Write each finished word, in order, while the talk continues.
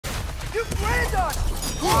You planned on it!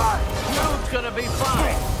 What? You's gonna be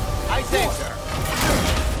fine. I saved her.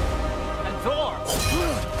 And Thor,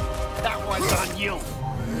 that one's on you.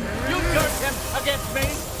 You turned him against me.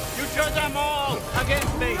 You turned them all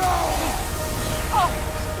against me.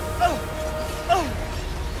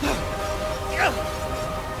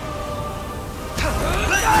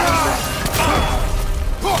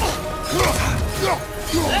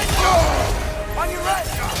 On your right!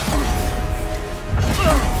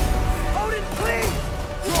 Odin, please!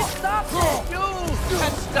 You can stop this! You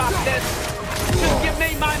can stop this. Just give me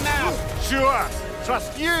my map. Sure.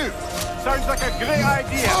 Trust you. Sounds like a great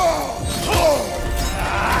idea.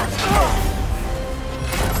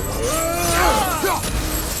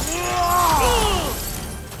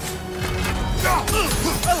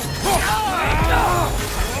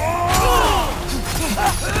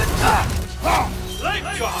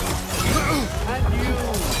 And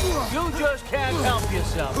you just can't help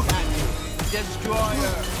yourself, can you?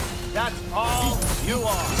 Destroyer. That's all you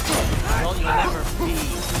are. All you'll ever be.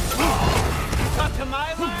 Come to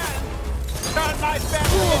my land. Turn my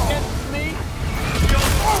family against me.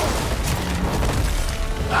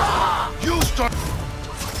 You start.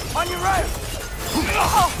 On your right!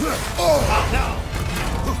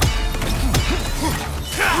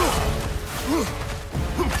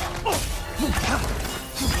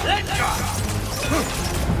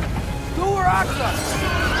 Who are Aksa?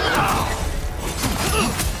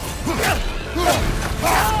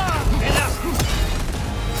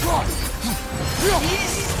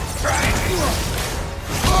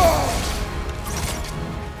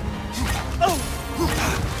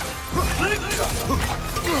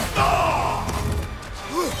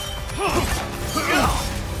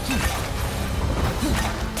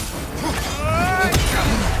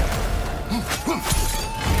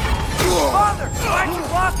 Father, why aren't you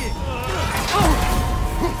blocking?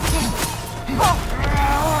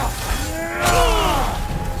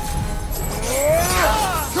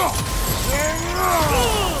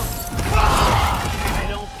 I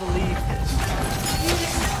don't believe this.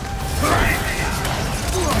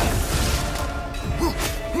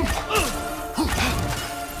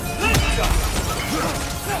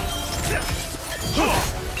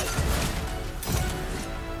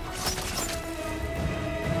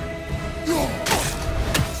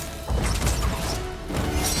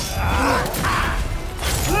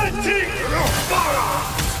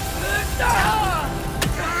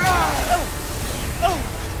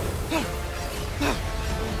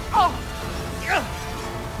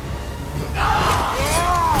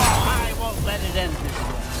 I won't let it end this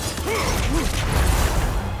way.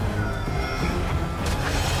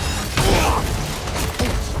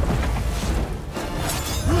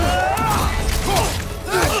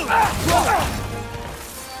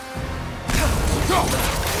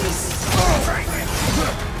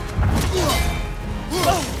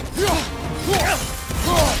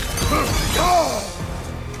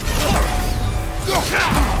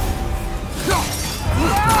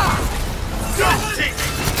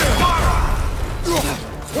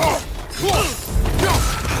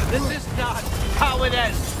 This is not how it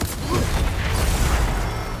ends.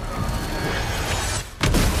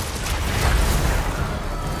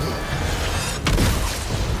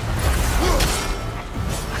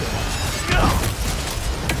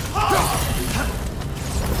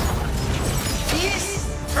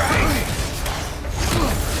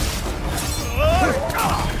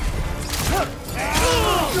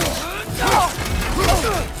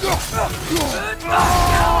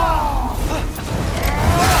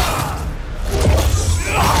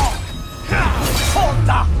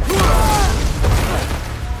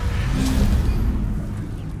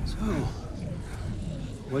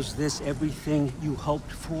 Was this everything you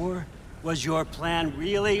hoped for? Was your plan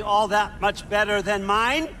really all that much better than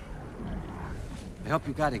mine? I hope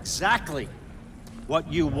you got exactly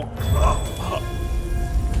what you want.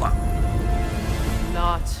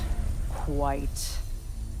 Not quite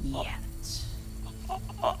yet.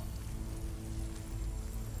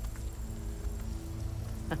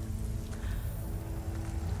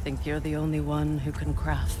 Think you're the only one who can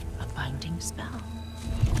craft a binding spell?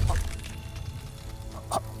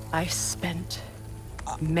 I spent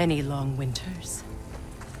many long winters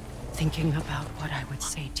thinking about what I would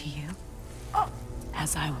say to you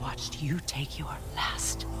as I watched you take your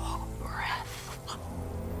last breath.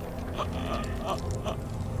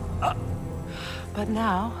 But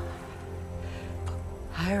now,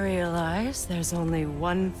 I realize there's only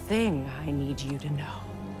one thing I need you to know.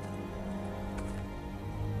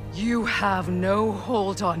 You have no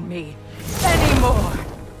hold on me anymore!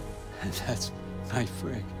 That's my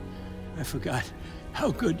frig. I forgot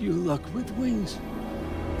how good you look with wings.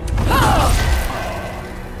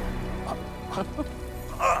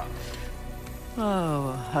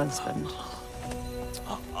 Oh, husband.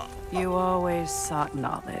 You always sought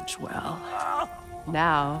knowledge well.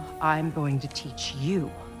 Now, I'm going to teach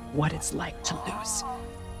you what it's like to lose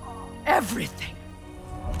everything.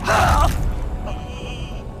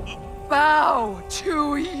 Bow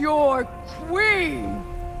to your queen!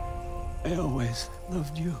 I always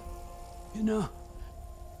loved you, you know?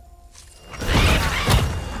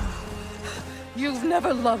 You've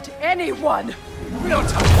never loved anyone! We don't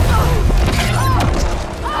talk.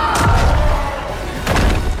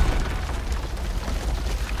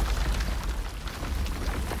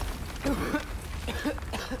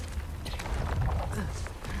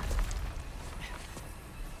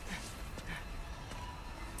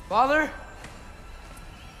 Father?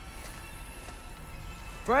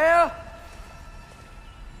 Freya?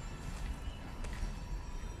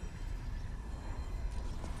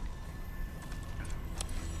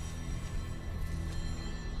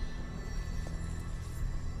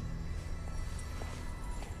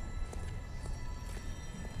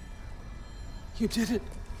 You did it,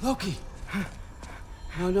 Loki.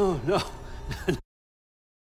 No.